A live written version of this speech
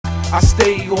I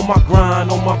stay on my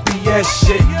grind, on my BS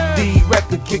shit. The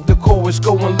record, kick the chorus,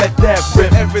 go and let that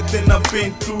rip. Everything I've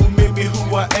been through made me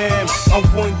who I am. I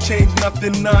won't change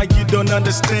nothing now, you don't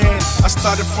understand. I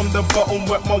started from the bottom,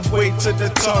 worked my way to the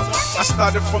top. I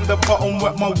started from the bottom,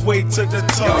 worked my way to the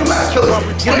top.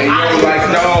 Get him out of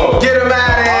here. Get him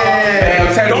out of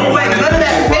here. Don't let none of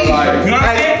that fade. You know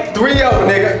what I'm saying? 3-0,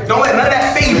 nigga. Don't let none of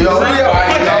that fade. 3-0.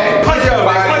 Punch him.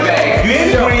 You in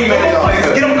the ring, man.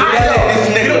 Get him out of here.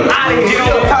 Get him out of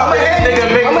here.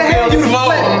 I'ma hand you the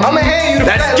flat. I'ma hand you the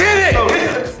flat. Let's get it.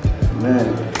 Man,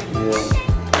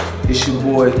 yeah. It's your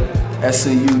boy,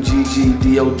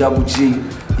 SNUGGDOGG. You know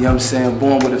what I'm saying?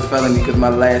 Born with a felony because my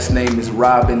last name is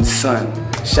Robin's son.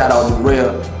 Shout out to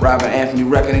Real, Robin Anthony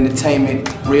Record Entertainment.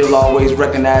 Real always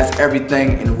recognize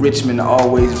everything, and Richmond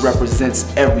always represents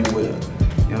everywhere. You know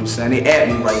what I'm saying? They at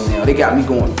me right now. They got me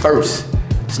going first.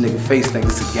 This nigga Face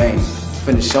thinks it's a game.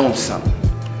 Finna show him something.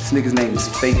 This nigga's name is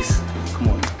Face. Come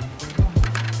on.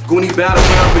 Goonie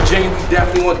Battlegroundz, Virginia, we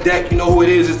definitely on deck. You know who it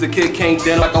is? It's the kid CAIN,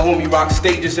 like a homie rock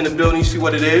stages in the building. You see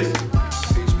what it is?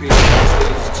 HP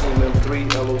Stages, Team M3,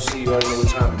 LOC. You already know what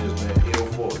time it is, man.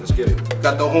 804. Let's get it.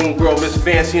 Got the homegirl, Miss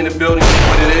Fancy, in the building. You see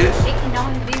what it is? It can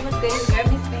only be what's good. It's girl,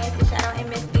 Miss Fancy. Shout out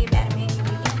MSB, Batman.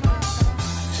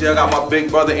 See, I got my big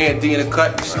brother Aunt D in the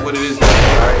cut. You see what it is now?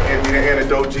 Alright, Anthony the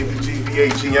Antidote, GPG,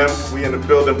 VAGM. We in the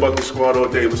building, Bucket Squad all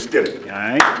day. Let's get it.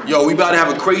 Alright. Yo, we about to have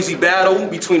a crazy battle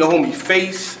between the homie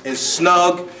Face and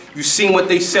Snugg. You seen what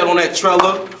they said on that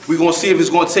trailer. We gonna see if it's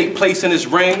gonna take place in this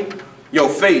ring. Yo,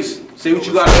 Face, say what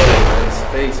you gotta say. Man, it's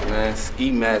Face, man.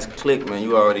 Ski mask click, man.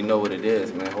 You already know what it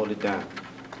is, man. Hold it down.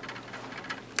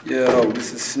 Yo,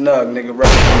 this is Snugg, nigga,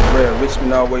 representing Real.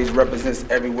 Richmond always represents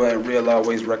everywhere, and Real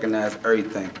always recognize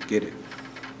everything. Get it?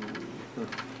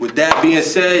 With that being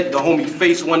said, the homie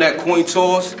Face won that coin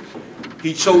toss.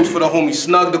 He chose for the homie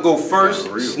Snugg to go first.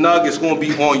 Snugg, it's gonna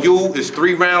be on you. It's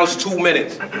 3 rounds, 2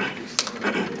 minutes.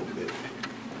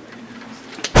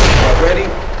 Y'all ready?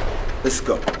 Let's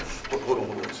go.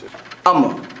 I'm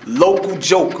a local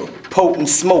joker, potent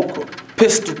smoker,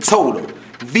 pistol toter,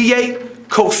 VA,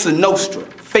 Cosa Nostra,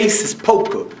 Face is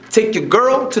poker. Take your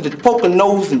girl to the poker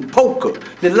nose and poker.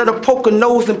 Then let her poke her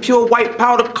nose in pure white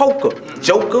powder coca.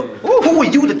 Joker, who are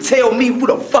you to tell me who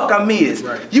the fuck I'm is?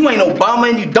 You ain't Obama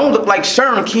and you don't look like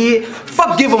Sherman, kid.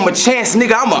 Fuck, give him a chance,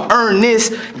 nigga. I'ma earn this.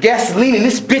 Gasoline in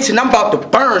this bitch and I'm about to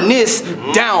burn this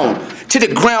down to the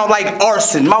ground like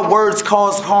arson. My words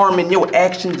cause harm and your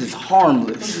actions is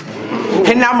harmless.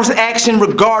 And I'm action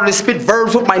regardless. Spit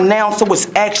verbs with my noun, so it's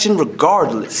action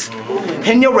regardless.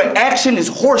 And your reaction is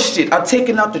horseshit. I'm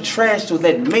taking out the trash so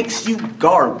that makes you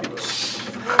garbage.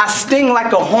 I sting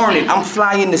like a hornet. I'm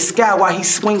flying in the sky while he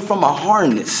swing from a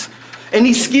harness. And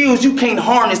these skills you can't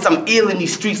harness. I'm ill in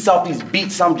these streets off these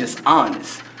beats. I'm just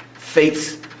honest.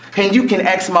 Face. And you can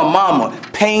ask my mama.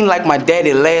 Pain like my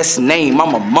daddy last name.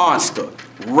 I'm a monster.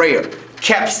 Rare.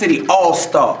 Cap City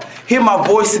All-Star. Hear my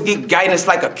voice and get guidance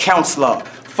like a counselor.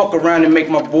 Fuck around and make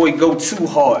my boy go too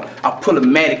hard. I pull a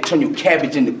matic, turn your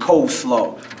cabbage into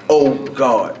coleslaw. Oh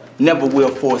God, never will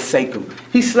forsake him.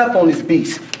 He slept on his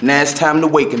beast, now it's time to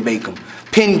wake and bake him.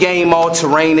 Pin game all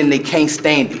terrain and they can't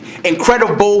stand it.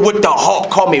 Incredible with the hawk,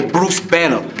 call me Bruce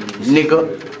Banner.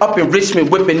 Nigga, up in Richmond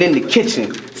whipping in the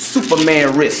kitchen.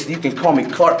 Superman wrist, you can call me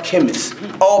Clark Chemist.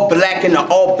 All black in the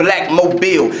all black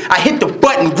mobile. I hit the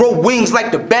button, grow wings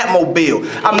like the Batmobile.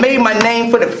 I made my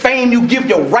name for the fame you give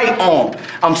your right arm.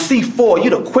 I'm C4, you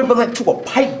the equivalent to a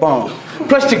pipe bomb.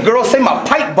 Plus your girl say my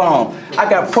pipe bomb. I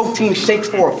got protein shakes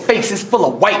for a face, it's full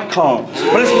of white calm.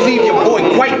 But let's leave your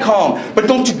boy quite calm. But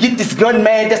don't you get this gun,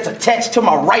 man, that's attached to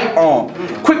my right arm.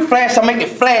 Quick flash, I make it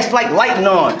flash like lightning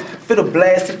on. Fit a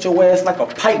blast at your ass like a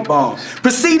pipe bomb.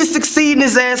 Proceed to succeed and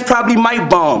his ass probably might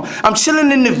bomb. I'm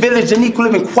chilling in the village and he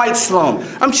living quite slum.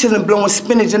 I'm chilling blowing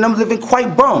spinach and I'm living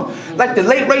quite bum. Like the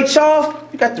late Ray Charles,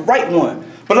 you got the right one.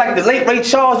 But like the late Ray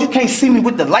Charles, you can't see me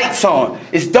with the lights on.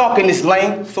 It's dark in this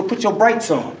lane, so put your brights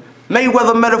on.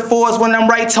 Mayweather metaphors when I'm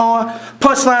right on.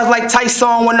 Punchlines like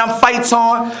Tyson when I'm fight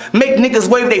on. Make niggas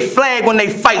wave they flag when they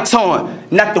fight on.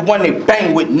 Not the one they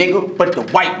bang with, nigga, but the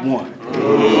white one.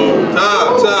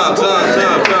 Time.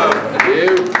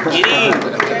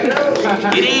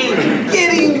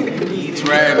 Get in. He's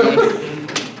right.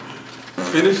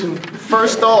 Finish him.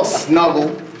 First off, Snuggle.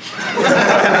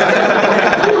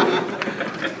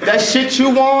 That shit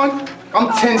you on,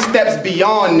 I'm 10 steps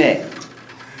beyond that.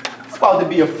 It's about to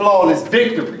be a flawless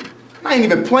victory. I ain't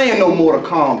even playing no Mortal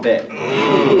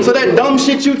Kombat. So that dumb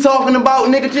shit you talking about,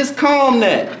 nigga, just calm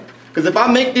that. Because if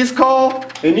I make this call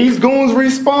and these goons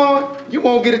respond, you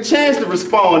won't get a chance to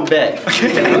respond back.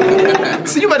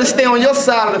 So you better stay on your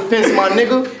side of the fence, my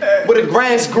nigga, where the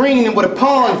grass green and where the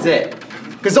pond's at.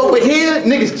 Because over here,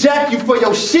 niggas jack you for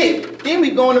your shit. Then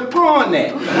we going to pawn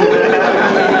that.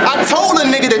 I told a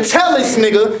nigga to tell this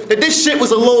nigga that this shit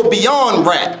was a little beyond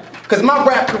rap. Because my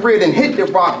rap career done hit the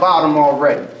rock bottom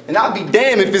already. And I'll be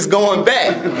damned if it's going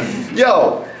back.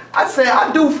 Yo, I say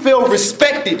I do feel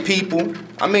respected, people.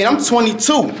 I mean, I'm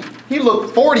 22. He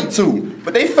looked 42.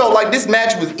 But they felt like this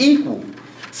match was equal.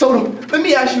 So let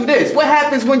me ask you this. What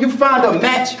happens when you find a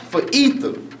match for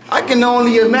ether? I can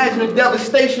only imagine the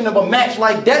devastation of a match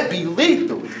like that be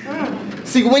lethal.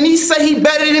 See, when he say he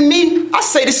better than me, I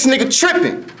say this nigga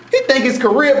tripping. He think his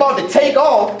career about to take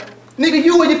off. Nigga,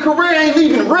 you and your career ain't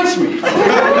leaving Richmond.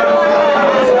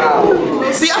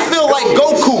 See, I feel like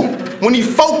Goku when he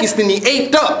focused and he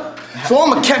aped up. So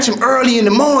I'ma catch him early in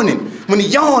the morning, when he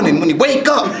yawning, when he wake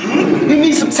up. He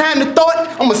needs some time to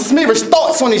thought, I'ma smear his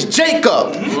thoughts on his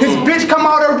Jacob. His bitch come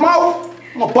out her mouth,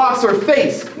 I'ma box her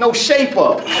face, no shape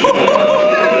up.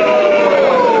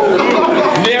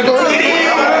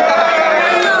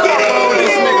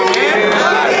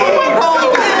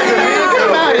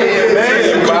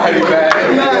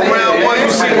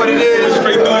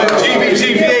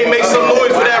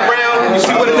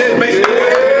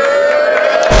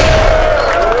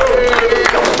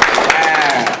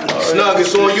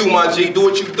 It's on you, my G. Do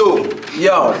what you do.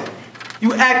 Yo,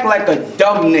 you act like a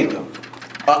dumb nigga,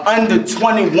 a under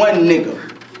 21 nigga.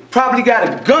 Probably got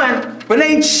a gun, but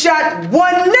ain't shot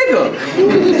one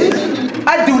nigga.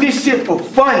 I do this shit for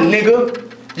fun,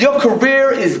 nigga. Your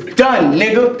career is done,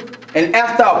 nigga. And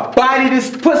after I body this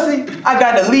pussy, I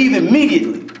gotta leave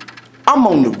immediately. I'm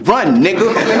on the run,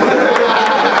 nigga.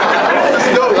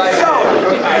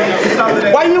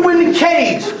 Why you in the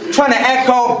cage trying to act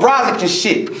all brolic and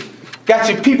shit? Got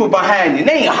your people behind you.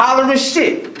 They ain't hollering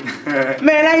shit.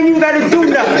 Man, I ain't even gotta do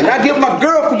nothing. I give my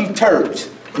girl for you turds.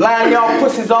 Line y'all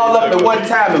pussies all up at one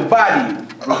time and body you.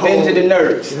 Revenge of the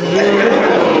nerds.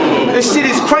 This shit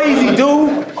is crazy,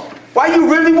 dude. Why you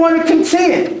really want to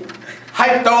contend?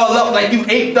 Hyped all up like you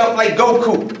aped up like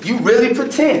Goku. You really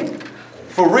pretend.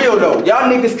 For real though, y'all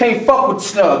niggas can't fuck with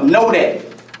Snugg, know that.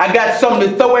 I got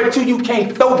something to throw at you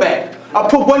can't throw back. I'll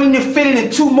put one in your fitted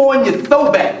and two more in your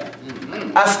throwback.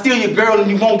 I'll steal your girl and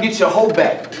you won't get your hoe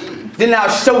back. Then I'll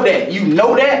show that. You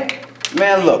know that?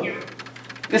 Man, look.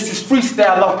 This is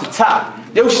freestyle off the top.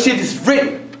 Your shit is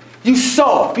written. You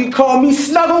soft. You call me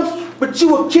Snuggles, but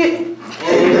you a kitten.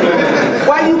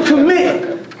 Why you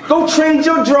commit? Go change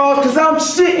your drawers, cause I'm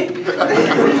shitting.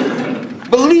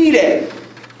 Believe that.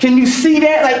 Can you see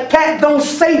that? Like Pat don't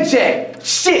say jack.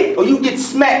 Shit, or you get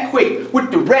smacked quick with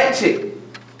the ratchet.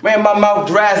 Man, my mouth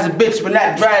dry as a bitch, but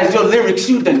not dry as your lyrics,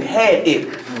 you done had it.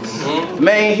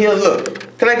 Man, here,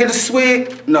 look. Can I get a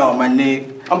swig? No, my nigga.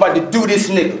 I'm about to do this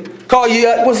nigga. Call you,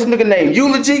 what's his nigga name?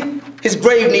 Eulogy? His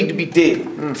grave need to be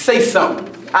dead. Say something.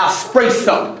 I'll spray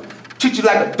something. Treat you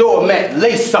like a doormat,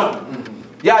 lay something.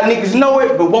 Y'all niggas know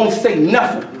it, but won't say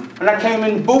nothing. When I came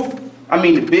in the booth, I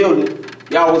mean the building,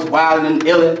 y'all was wild and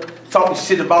illin', talking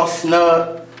shit about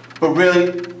Snugg, but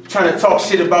really, trying to talk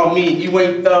shit about me, you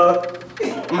ain't thug.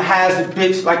 I'm high as a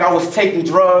bitch like I was taking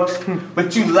drugs,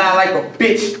 but you lie like a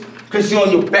bitch, cause you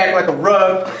on your back like a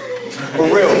rug. For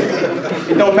real,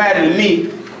 it don't matter to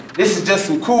me. This is just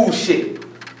some cool shit.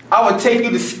 I would take you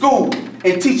to school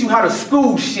and teach you how to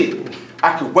school shit.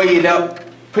 I could weigh it up,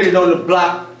 put it on the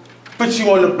block, put you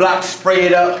on the block, spray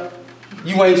it up.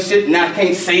 You ain't shit and I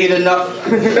can't say it enough.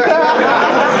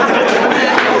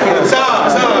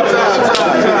 Time.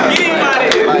 Get him out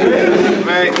of here.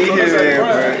 Man, get his ass,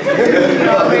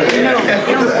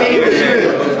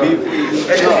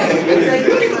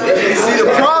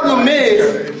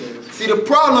 See, the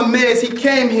problem is he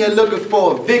came here looking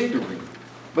for a victory.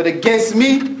 But against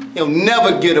me, he'll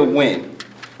never get a win.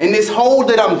 And this hole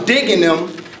that I'm digging him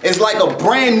is like a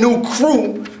brand new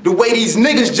crew, the way these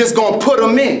niggas just gonna put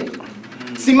them in.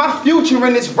 See, my future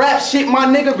in this rap shit, my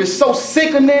nigga, is so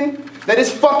sickening that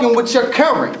it's fucking with your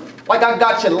current. Like I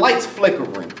got your lights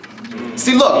flickering.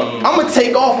 See, look, I'm gonna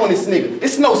take off on this nigga.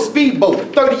 It's no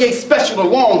speedboat, 38 special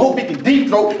long, hope he can deep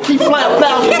throat. Keep flying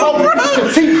flowers over,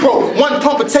 your teeth broke. One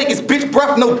pump and take his bitch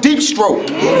breath, no deep stroke.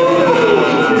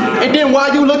 And then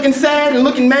while you looking sad and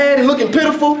looking mad and looking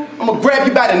pitiful, I'm gonna grab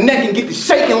you by the neck and get you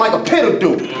shaking like a piddle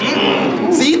do.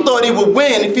 See, he thought he would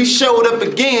win if he showed up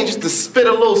again just to spit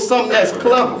a little something that's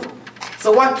clever.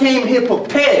 So I came here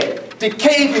prepared to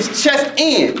cave his chest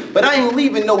in, but I ain't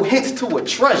leaving no hints to a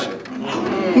treasure.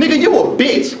 Nigga, you a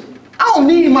bitch. I don't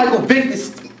need Michael Vick to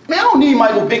Man, I don't need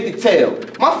Michael Vick to tell.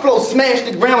 My flow smashed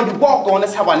the ground you walk on,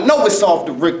 that's how I know it's off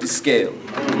the Richter scale.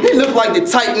 He look like the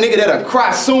type nigga that'll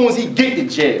cry soon as he get to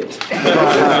jail.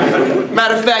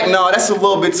 Matter of fact, nah, that's a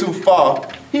little bit too far.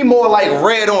 He more like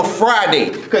Red on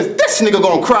Friday, cause this nigga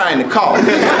gonna cry in the car.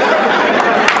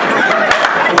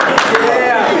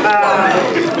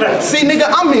 See,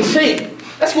 nigga, I'm in shape.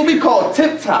 That's what we call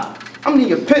tip-top. I'm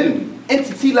the epitome,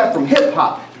 entity left from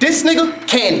hip-hop. This nigga,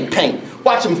 candy paint.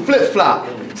 Watch him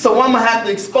flip-flop. So I'ma have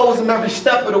to expose him every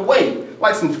step of the way,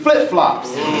 like some flip-flops.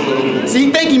 See,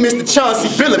 he think he Mr. Chauncey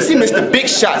Billups, he Mr. Big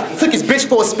Shots. Took his bitch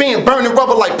for a spin, burning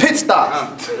rubber like pit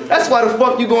stops. That's why the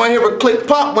fuck you gonna hear a click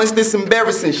pop once this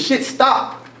embarrassing shit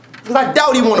stop. Cause I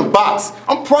doubt he wanna box.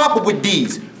 I'm proper with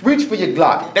these. Reach for your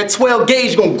Glock. That 12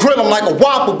 gauge gonna grill him like a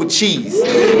Whopper with cheese.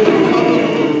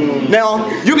 Now,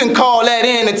 you can call that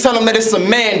in and tell him that it's a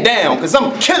man down, cause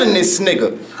I'm killing this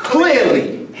nigga.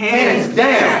 Clearly, hands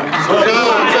down. Let's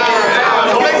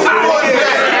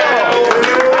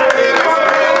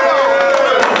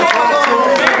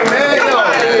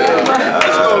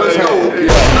go.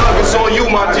 Snugg, it's on you,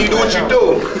 my G. Do what you do.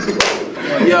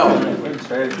 Yo,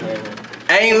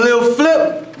 I ain't Lil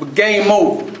Flip, but game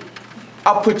over.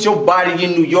 I'll put your body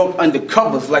in New York under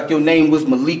covers like your name was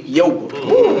Malik Yoba.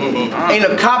 Ain't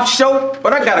a cop show,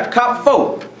 but I got a cop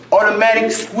foe.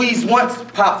 Automatic squeeze once,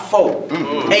 pop four.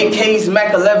 AKs,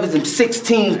 Mac 11s, and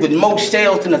 16s with more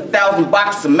shells than 1,000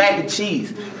 boxes of mac and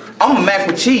cheese. I'm a mac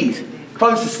with cheese.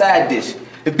 Call this a side dish.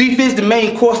 If beef is the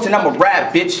main course, then I'm a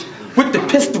rap bitch. With the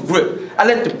pistol grip, I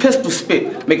let the pistol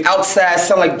spit. Make outside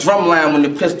sound like drumline when the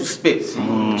pistol spits.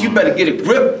 You better get a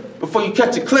grip before you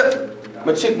catch a clip.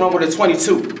 My chick run with a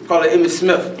 22, call her Emmett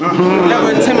Smith.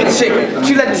 Never a timid chick,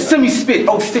 she let the semi spit.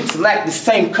 06 lack the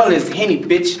same color as the Henny,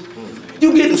 bitch.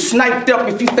 You getting sniped up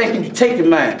if you thinking you taking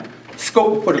mine.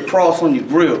 Scope will put a cross on your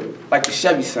grill, like the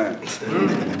Chevy sign.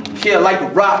 Yeah, like a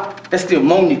rock, that's the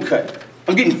ammonia cut.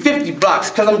 I'm getting 50 blocks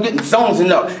cause I'm getting zones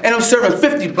and up. And I'm serving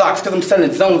 50 blocks cause I'm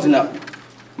selling zones and up.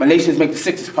 My nations make the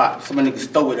sixes pop, so my niggas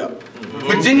throw it up.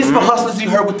 Virginia's for hustlers, you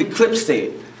heard what the clip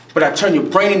said. But I turn your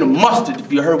brain into mustard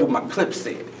if you heard what my clip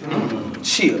said.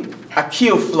 Chill, I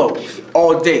kill flows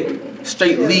all day,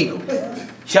 straight legal.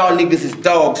 Y'all niggas is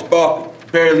dogs barking,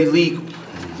 barely legal.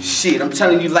 Shit, I'm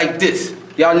telling you like this,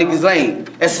 y'all niggas lame.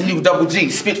 SNU double G,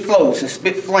 spit flows and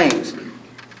spit flames.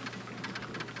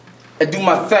 I do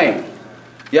my thing.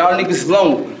 Y'all niggas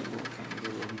lonely.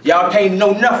 Y'all can't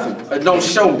know nothing or don't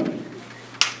show me.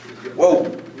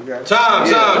 Whoa. Time.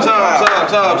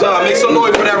 Make some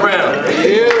noise for that round.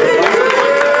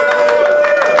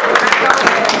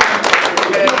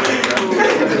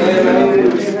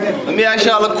 Let me ask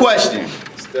y'all a question.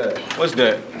 What's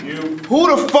that? Who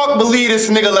the fuck believe this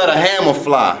nigga let a hammer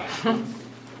fly?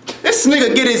 This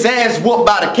nigga get his ass whooped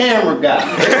by the camera guy.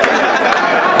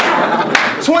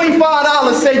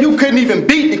 $25 said you couldn't even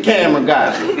beat the camera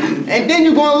guy. And then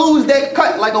you gonna lose that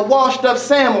cut like a washed up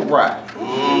samurai.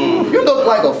 You look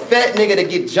like a fat nigga that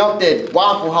get jumped at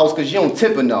Waffle House cause you don't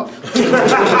tip enough.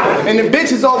 And the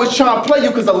bitches always trying to play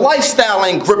you cause the lifestyle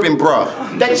ain't gripping, bruh.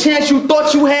 That chance you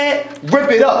thought you had,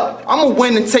 rip it up. I'ma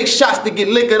win and take shots to get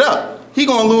liquored up. He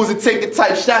gonna lose and take the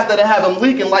type shots that'll have him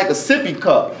leaking like a sippy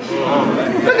cup.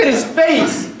 Look at his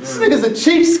face. This nigga's a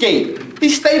cheapskate. He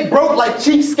stay broke like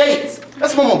cheapskates.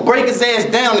 That's why I'm gonna break his ass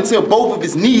down until both of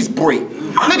his knees break.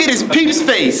 Look at his peep's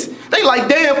face. They like,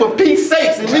 damn, for Pete's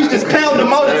sakes, at least just pound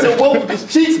him out until both of his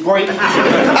cheeks break.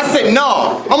 I said,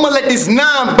 nah, I'm gonna let this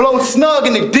 9 blow Snugg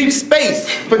into deep space.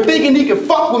 For thinking he can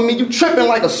fuck with me, you tripping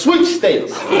like a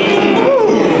sweepstakes.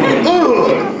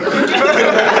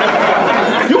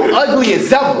 You ugly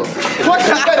as ever. Plus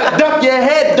you better duck your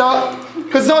head, duck.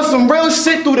 Cause on some real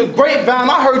shit through the grapevine,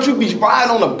 I heard you be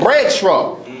riding on a bread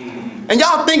truck. And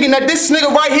y'all thinking that this nigga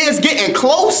right here is getting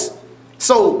close?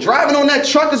 So driving on that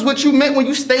truck is what you meant when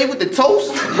you stayed with the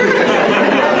toast?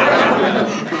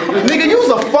 Nigga, you's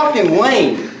a fucking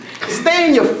lame. Stay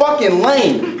in your fucking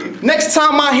lane. Next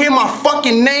time I hear my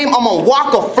fucking name, I'm gonna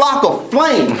walk a flock of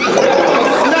flame. I'm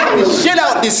gonna smack the shit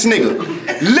out this nigga.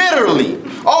 Literally.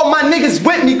 All my niggas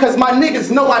with me cause my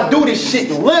niggas know I do this shit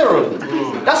literally.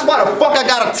 That's why the fuck I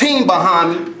got a team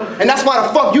behind me. And that's why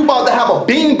the fuck you about to have a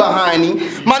beam behind me.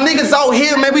 My niggas out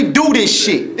here, man, we do this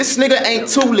shit. This nigga ain't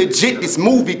too legit. This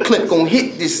movie clip gon'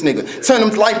 hit this nigga. Turn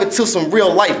his life into some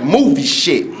real life movie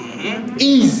shit.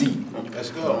 Easy. Let's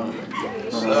go.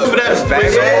 For that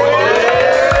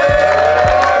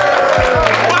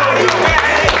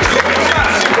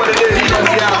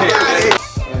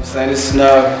You know what I'm saying? It's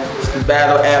Snugg. It's the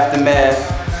battle aftermath.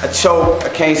 I choke, I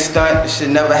can't stunt, this shit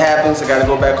never happens. I gotta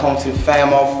go back home to the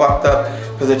fam all fucked up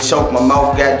because I choked, my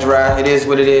mouth got dry, it is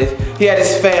what it is. He had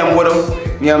his fam with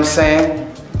him, you know what I'm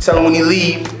saying? Tell him when he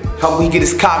leave, help him get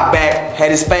his cock back.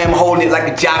 Had his fam holding it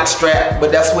like a jock strap,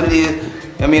 but that's what it is.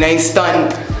 I mean, I ain't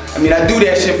stunting. I mean, I do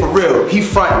that shit for real. He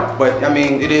front, but I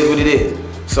mean, it is what it is.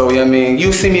 So, you know what I mean?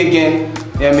 You'll see me again, you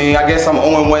know what I mean? I guess I'm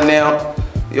 0-1 now.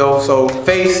 Yo, so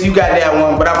Face, you got that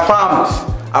one, but I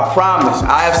promise,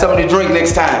 I have something to drink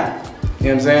next time. You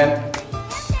know what I'm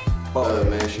saying?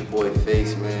 Man, it's your boy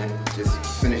Face, man. Just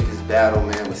finished this battle,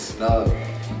 man, with Snugg.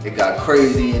 It got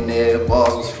crazy in there,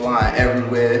 balls was flying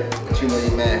everywhere, but you know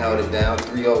your man held it down,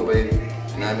 3-0, baby.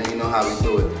 You know what I mean? You know how we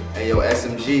do it. Hey, yo,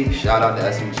 SMG, shout out to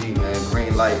SMG, man.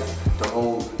 Green light, the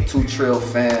whole 2 Trill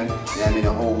fam, you know what I mean?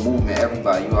 The whole movement,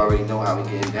 everybody. You already know how we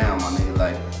getting down, my nigga.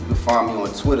 Like, you can find me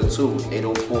on Twitter too,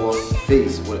 804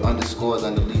 Face with underscores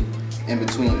underneath in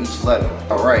between each letter.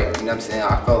 Alright, you know what I'm saying?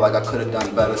 I felt like I could have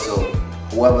done better, so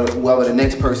whoever the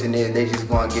next person is, they just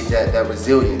gonna get that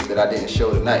resilience that I didn't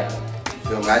show tonight. You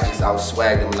feel me? I just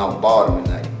outswagged them and outballed them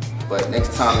tonight. But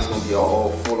next time it's gonna be all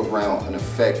full around an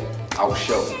effect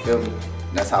outshow, you feel me?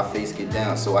 And that's how Face get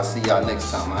down. So I see y'all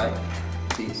next time, alright?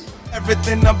 Peace.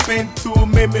 Everything I've been through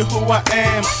made me who I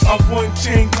am. I won't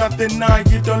change nothing now,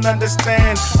 you don't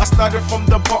understand. I started from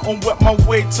the bottom, worked my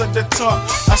way to the top.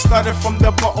 I started from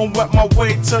the bottom, worked my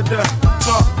way to the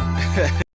top.